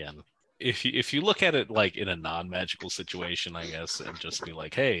horny again. If you look at it like in a non-magical situation, I guess, and just be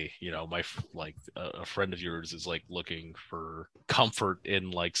like, hey, you know, a friend of yours is like looking for comfort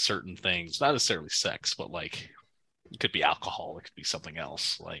in like certain things, not necessarily sex, but like it could be alcohol, it could be something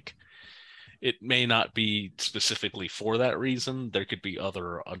else. Like it may not be specifically for that reason. There could be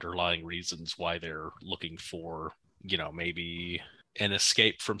other underlying reasons why they're looking for, you know, maybe an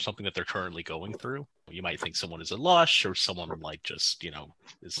escape from something that they're currently going through. You might think someone is a lush, or someone like just, you know,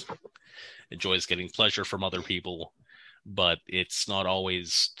 enjoys getting pleasure from other people, but it's not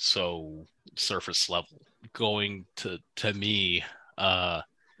always so surface level. Going to me,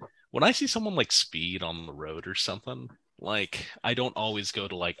 when I see someone like speed on the road or something, like I don't always go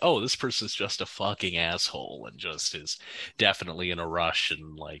to like, oh, this person's just a fucking asshole and just is definitely in a rush,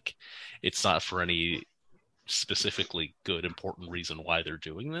 and like it's not for any specifically good important reason why they're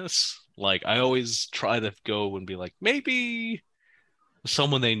doing this. Like I always try to go and be like, maybe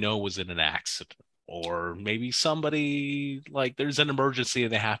someone they know was in an accident, or maybe somebody like there's an emergency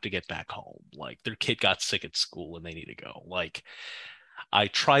and they have to get back home, like their kid got sick at school and they need to go. Like I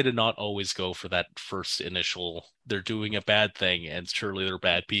try to not always go for that first initial they're doing a bad thing and surely they're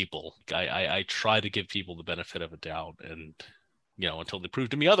bad people. I try to give people the benefit of a doubt, and you know, until they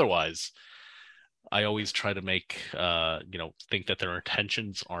prove to me otherwise, I always try to make, think that their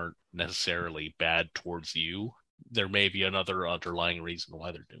intentions aren't necessarily bad towards you. There may be another underlying reason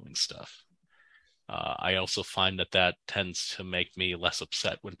why they're doing stuff. I also find that tends to make me less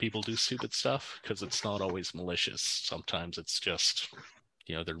upset when people do stupid stuff, because it's not always malicious. Sometimes it's just,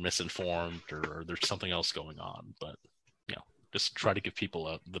 you know, they're misinformed or there's something else going on. But, you know, just try to give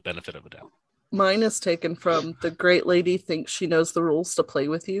people the benefit of a doubt. Mine is taken from the great lady thinks she knows the rules to play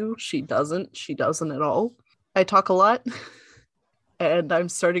with you. She doesn't. She doesn't at all. I talk a lot, and I'm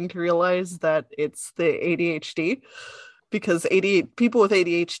starting to realize that it's the ADHD, because people with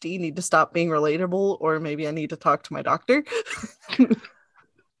ADHD need to stop being relatable, or maybe I need to talk to my doctor.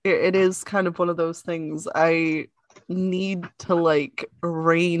 It is kind of one of those things. I need to like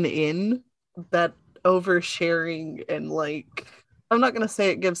rein in that oversharing, and like, I'm not going to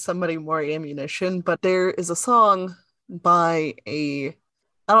say it gives somebody more ammunition, but there is a song by I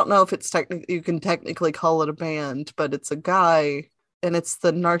don't know if it's you can technically call it a band, but it's a guy, and it's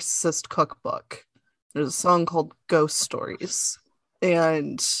the Narcissist Cookbook. There's a song called Ghost Stories,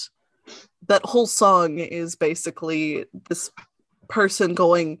 and that whole song is basically this person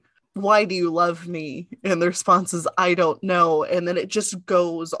going, why do you love me? And the response is, I don't know. And then it just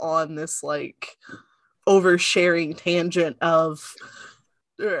goes on this like oversharing tangent of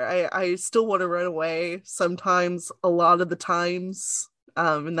I still want to run away sometimes, a lot of the times,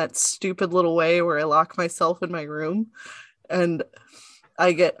 in that stupid little way where I lock myself in my room and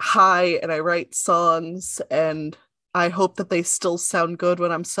I get high and I write songs and I hope that they still sound good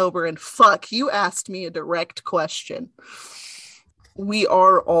when I'm sober. And fuck, you asked me a direct question. We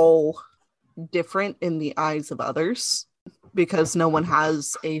are all different in the eyes of others, because no one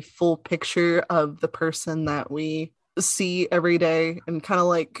has a full picture of the person that we see every day. And kind of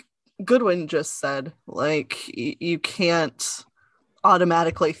like Goodwin just said, like, you can't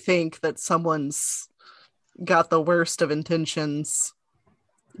automatically think that someone's got the worst of intentions.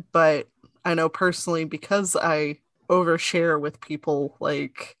 But I know personally, because I overshare with people,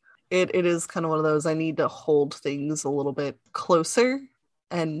 like, it is kind of one of those, I need to hold things a little bit closer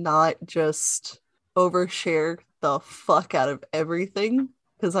and not just overshare the fuck out of everything,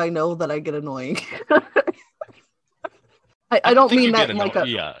 because I know that I get annoying. I don't mean that in like a...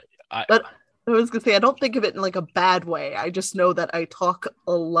 Yeah. I was going to say, I don't think of it in like a bad way. I just know that I talk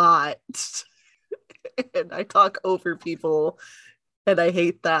a lot and I talk over people, and I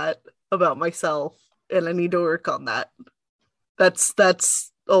hate that about myself. and I need to work on that.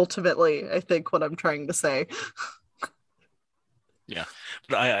 That's ultimately, I think, what I'm trying to say. Yeah,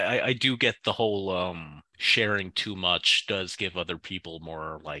 but I do get the whole sharing too much does give other people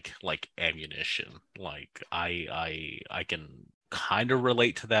more like ammunition. Like I can kind of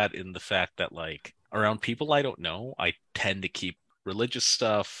relate to that in the fact that like around people I don't know, I tend to keep religious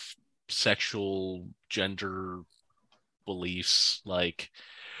stuff, sexual, gender beliefs like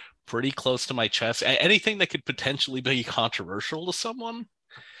pretty close to my chest. Anything that could potentially be controversial to someone,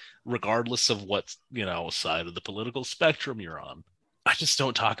 regardless of what, side of the political spectrum you're on. I just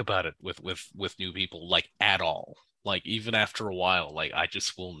don't talk about it with new people like at all. Like even after a while, like I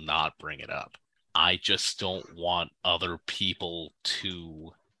just will not bring it up. I just don't want other people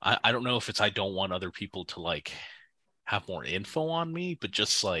to I don't know if it's I don't want other people to like have more info on me, but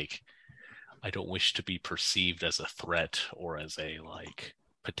just like I don't wish to be perceived as a threat or as a like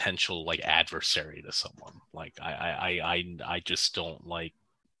potential like adversary to someone. Like I just don't like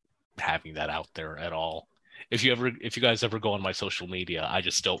having that out there at all. If you guys ever go on my social media, I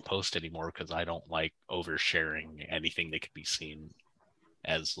just don't post anymore because I don't like oversharing anything that could be seen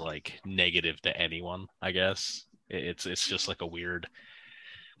as like negative to anyone. I guess it's just like a weird.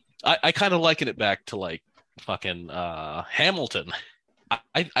 I kind of liken it back to like fucking Hamilton.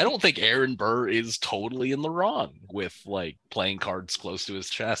 I don't think Aaron Burr is totally in the wrong with like playing cards close to his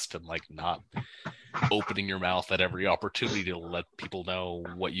chest and like not opening your mouth at every opportunity to let people know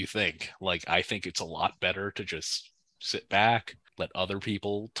what you think. Like I think it's a lot better to just sit back, let other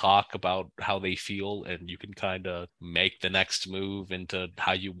people talk about how they feel, and you can kind of make the next move into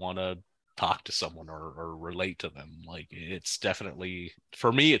how you want to talk to someone or relate to them. Like it's definitely,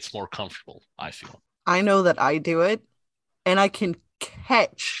 for me, it's more comfortable, I feel. I know that I do it, and I can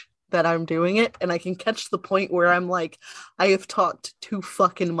catch that I'm doing it, and I can catch the point where I'm like, I have talked too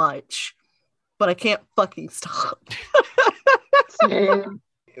fucking much, but I can't fucking stop.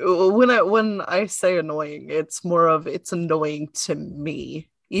 When I say annoying, it's more of it's annoying to me.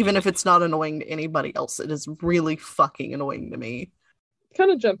 Even if it's not annoying to anybody else, it is really fucking annoying to me.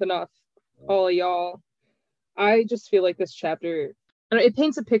 Kind of jumping off all of y'all, I just feel like this chapter, it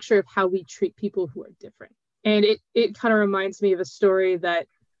paints a picture of how we treat people who are different. And it kind of reminds me of a story that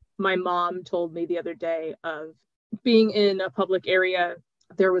my mom told me the other day of being in a public area.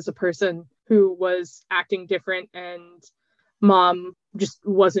 There was a person who was acting different, and mom just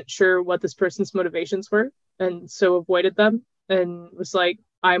wasn't sure what this person's motivations were, and so avoided them and was like,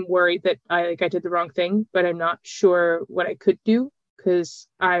 I'm worried that I did the wrong thing, but I'm not sure what I could do because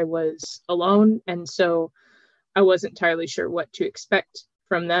I was alone, and so I wasn't entirely sure what to expect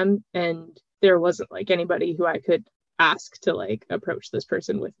from them, and there wasn't like anybody who I could ask to like approach this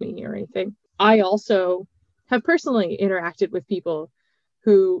person with me or anything. I also have personally interacted with people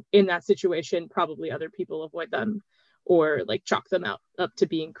who in that situation, probably other people avoid them or like chalk them up to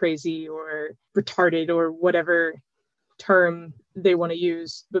being crazy or retarded or whatever term they want to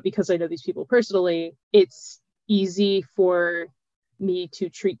use. But because I know these people personally, it's easy for me to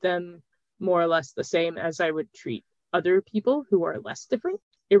treat them more or less the same as I would treat other people who are less different.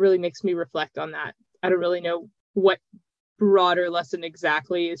 It really makes me reflect on that. I don't really know what broader lesson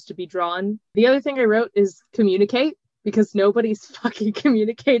exactly is to be drawn. The other thing I wrote is communicate, because nobody's fucking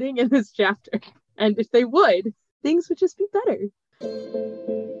communicating in this chapter. And if they would, things would just be better.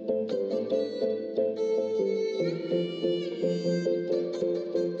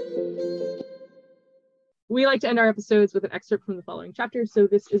 We like to end our episodes with an excerpt from the following chapter, so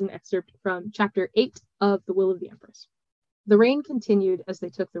this is an excerpt from chapter 8 of The Will of the Empress. The rain continued as they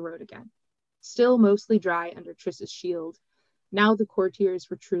took the road again, still mostly dry under Triss's shield. Now the courtiers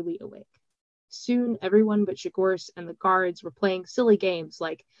were truly awake. Soon everyone but Zhigors and the guards were playing silly games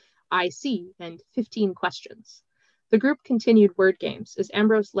like I see and 15 questions. The group continued word games as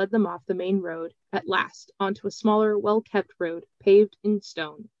Ambrose led them off the main road at last onto a smaller, well-kept road paved in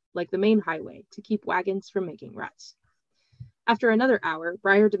stone, like the main highway, to keep wagons from making ruts. After another hour,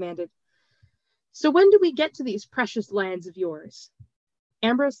 Briar demanded, So when do we get to these precious lands of yours?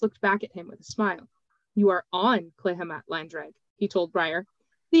 Ambrose looked back at him with a smile. You are on Clehamat Landreg, he told Briar.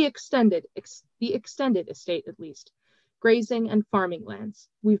 The extended estate, at least. Grazing and farming lands.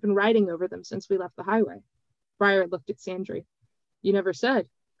 We've been riding over them since we left the highway. Briar looked at Sandry. You never said.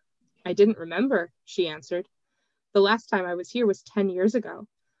 I didn't remember, she answered. The last time I was here was 10 years ago.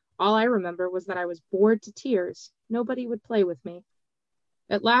 All I remember was that I was bored to tears. Nobody would play with me.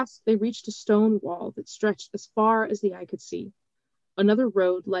 At last, they reached a stone wall that stretched as far as the eye could see. Another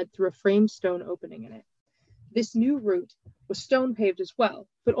road led through a framed stone opening in it. This new route was stone paved as well,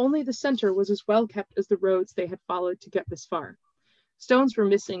 but only the center was as well kept as the roads they had followed to get this far. Stones were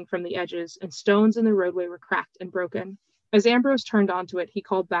missing from the edges, and stones in the roadway were cracked and broken. As Ambrose turned onto it, he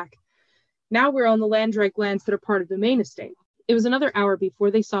called back, "Now we're on the Landrake lands that are part of the main estate." It was another hour before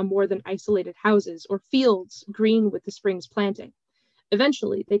they saw more than isolated houses or fields green with the spring's planting.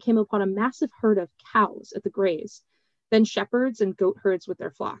 Eventually, they came upon a massive herd of cows at the graze, then shepherds and goat herds with their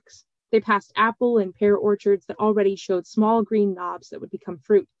flocks. They passed apple and pear orchards that already showed small green knobs that would become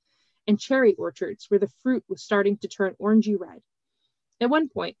fruit, and cherry orchards where the fruit was starting to turn orangey red. At one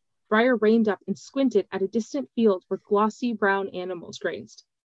point, Briar reined up and squinted at a distant field where glossy brown animals grazed.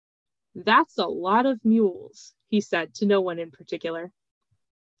 "That's a lot of mules," he said to no one in particular.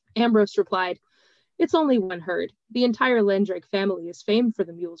 Ambrose replied, "It's only one herd. The entire Landrake family is famed for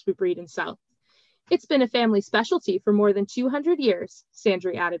the mules we breed in South." "It's been a family specialty for more than 200 years,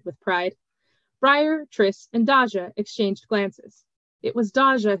 Sandry added with pride. Briar, Triss, and Daja exchanged glances. It was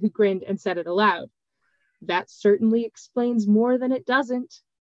Daja who grinned and said it aloud. "That certainly explains more than it doesn't."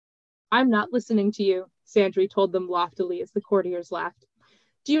 "I'm not listening to you," Sandry told them loftily as the courtiers laughed.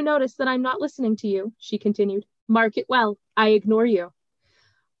 "Do you notice that I'm not listening to you?" she continued. "Mark it well. I ignore you."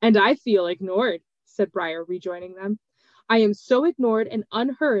 "And I feel ignored," said Briar, rejoining them. "I am so ignored and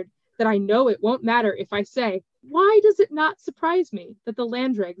unheard that I know it won't matter if I say, why does it not surprise me that the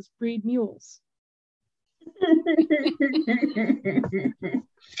Landregs breed mules?"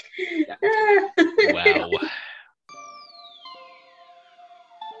 Wow.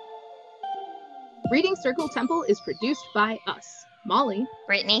 Reading Circle Temple is produced by us, Molly,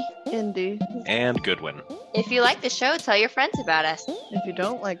 Brittany, Indy, And Goodwin. if you like the show, tell your friends about us. If you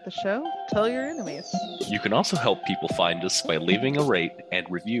don't like the show, tell your enemies. You can also help people find us by leaving a rate and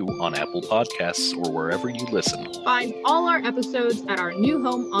review on Apple Podcasts or wherever you listen. Find all our episodes at our new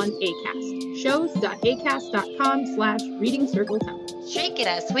home on Acast, shows.acast.com/Reading Circle Temple. Shake at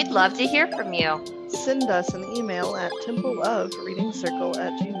us. We'd love to hear from you. Send us an email at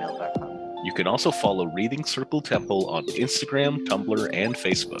templeofreadingcircle@gmail.com. You can also follow Reading Circle Temple on Instagram, Tumblr, and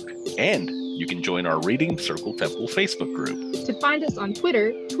Facebook. And you can join our Reading Circle Temple Facebook group. To find us on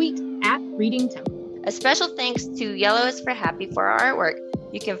Twitter, tweet @Reading Temple. A special thanks to Yellow is for Happy for our artwork.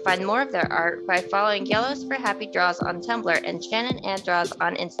 You can find more of their art by following Yellow is for Happy Draws on Tumblr and Shannon Ann Draws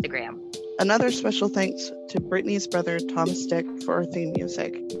on Instagram. Another special thanks to Brittany's brother Thomas Dick for our theme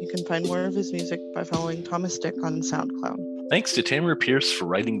music. You can find more of his music by following Thomas Dick on SoundCloud. Thanks to Tamara Pierce for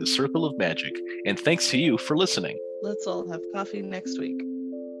writing The Circle of Magic, and thanks to you for listening. Let's all have coffee next week.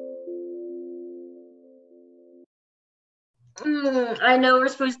 I know we're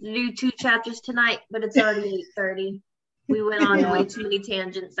supposed to do 2 chapters tonight, but it's already 8:30. We went on way too many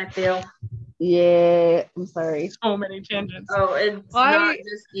tangents, I feel. Yeah, I'm sorry. So many tangents. Oh, it's not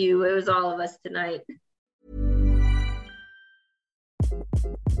just you. It was all of us tonight.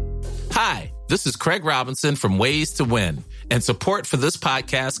 Hi, this is Craig Robinson from Ways to Win, and support for this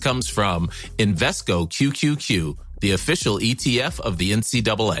podcast comes from Invesco QQQ, the official ETF of the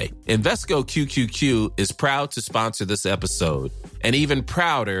NCAA. Invesco QQQ is proud to sponsor this episode, and even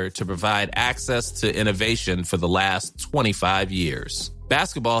prouder to provide access to innovation for the last 25 years.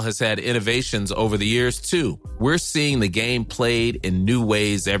 Basketball has had innovations over the years, too. We're seeing the game played in new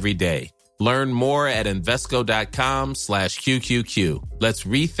ways every day. Learn more at Invesco.com/QQQ. Let's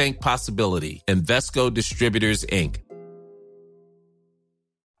rethink possibility. Invesco Distributors, Inc.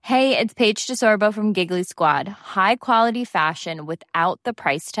 Hey, it's Paige DeSorbo from Giggly Squad. High quality fashion without the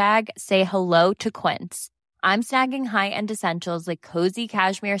price tag. Say hello to Quince. I'm snagging high-end essentials like cozy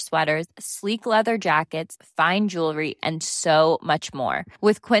cashmere sweaters, sleek leather jackets, fine jewelry, and so much more.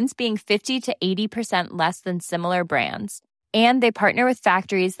 With Quince being 50 to 80% less than similar brands. And they partner with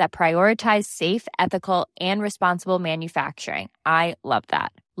factories that prioritize safe, ethical, and responsible manufacturing. I love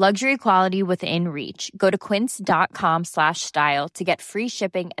that. Luxury quality within reach. Go to quince.com/style to get free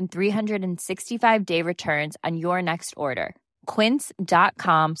shipping and 365-day returns on your next order.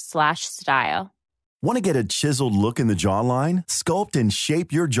 Quince.com/style. Want to get a chiseled look in the jawline? Sculpt and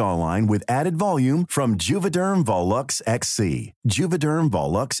shape your jawline with added volume from Juvederm Volux XC. Juvederm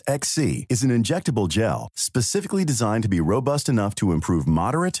Volux XC is an injectable gel specifically designed to be robust enough to improve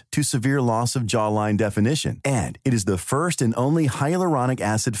moderate to severe loss of jawline definition. And it is the first and only hyaluronic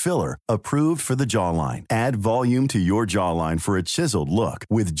acid filler approved for the jawline. Add volume to your jawline for a chiseled look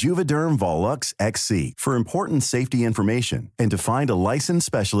with Juvederm Volux XC. For important safety information and to find a licensed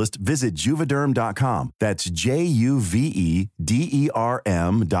specialist, visit Juvederm.com. That's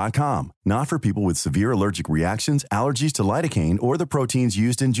JUVEDERM.com. Not for people with severe allergic reactions, allergies to lidocaine, or the proteins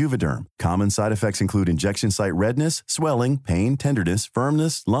used in Juvederm. Common side effects include injection site redness, swelling, pain, tenderness,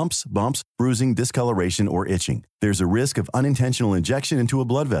 firmness, lumps, bumps, bruising, discoloration, or itching. There's a risk of unintentional injection into a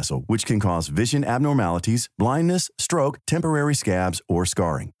blood vessel, which can cause vision abnormalities, blindness, stroke, temporary scabs, or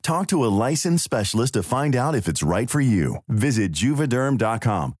scarring. Talk to a licensed specialist to find out if it's right for you. Visit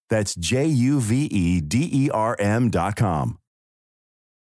Juvederm.com. That's JUVEDERM.com.